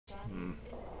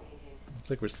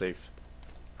like we're safe.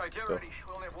 Alright, get ready.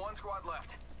 We only have one squad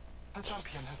left. The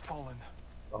champion has fallen.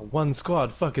 Oh, one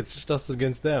squad. Fuck, it's just us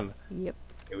against them. Yep.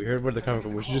 Okay, we heard where they're coming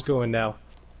from. We should just go in now.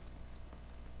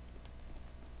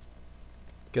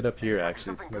 Get up here,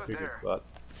 actually. It's my favorite spot.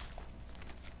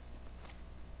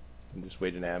 And just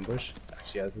wait in ambush.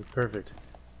 Actually, yeah, this is perfect.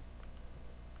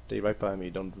 Stay right by me.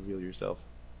 Don't reveal yourself.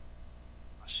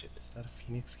 Oh shit, is that a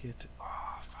Phoenix kit?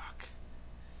 Oh fuck.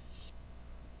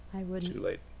 I wouldn't. Too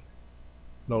late.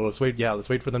 No, let's wait. Yeah, let's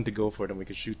wait for them to go for it, and we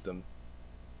can shoot them.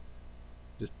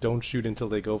 Just don't shoot until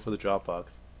they go for the drop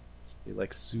box. Stay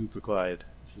like super quiet.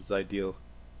 This is ideal.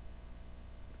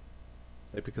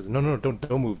 Like, because no, don't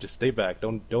move. Just stay back.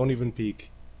 Don't even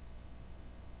peek.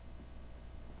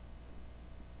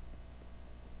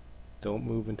 Don't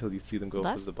move until you see them go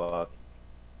for the box.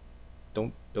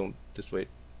 Don't. Just wait.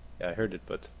 Yeah, I heard it,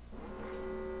 but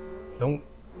don't.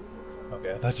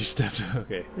 Okay, I thought you stepped.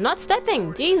 Okay. Not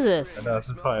stepping. Jesus. No,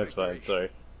 it's fine. It's fine. Sorry.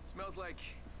 Smells like.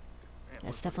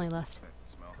 That's definitely left.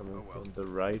 Coming from the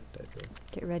right, I think.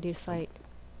 Get ready to fight.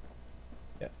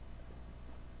 Yeah.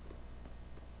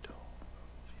 Don't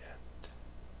move yet.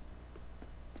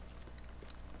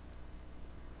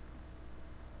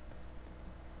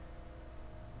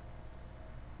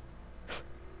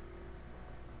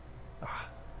 Ah,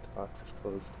 the box is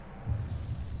closed.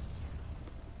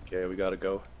 Okay, we gotta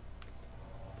go.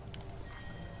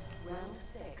 Round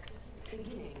 6.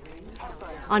 Beginning ring.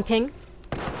 On ping.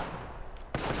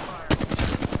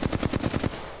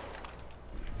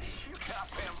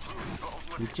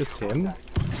 It's just him? I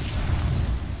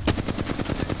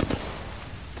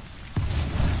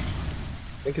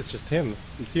think it's just him.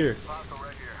 He's here. Hostile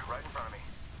right here, right in front of me.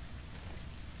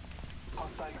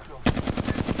 Hostile close.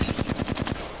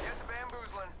 Get the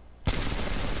bamboozling.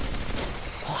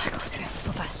 Oh, I go through it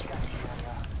so fast.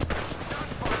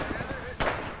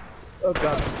 Oh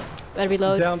god. Better He's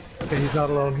reload. down. Okay, he's not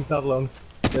alone. He's not alone.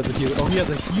 He has a healing. Oh, he has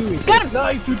a healing. Got him!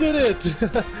 Nice, we did it!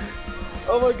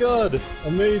 Oh my god,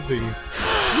 amazing.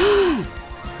 Woo!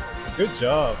 Good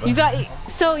job. You thought he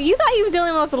was the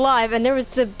only one left alive, and there was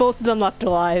both of them left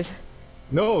alive.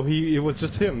 No, it was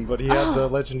just him, but he had the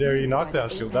legendary knockdown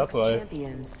shield, that's why.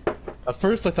 Champions. At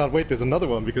first I thought, wait, there's another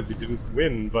one because he didn't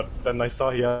win, but then I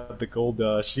saw he had the gold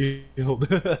shield.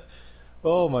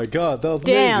 Oh my god, that was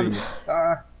Damn. amazing.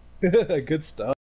 Ah, good stuff.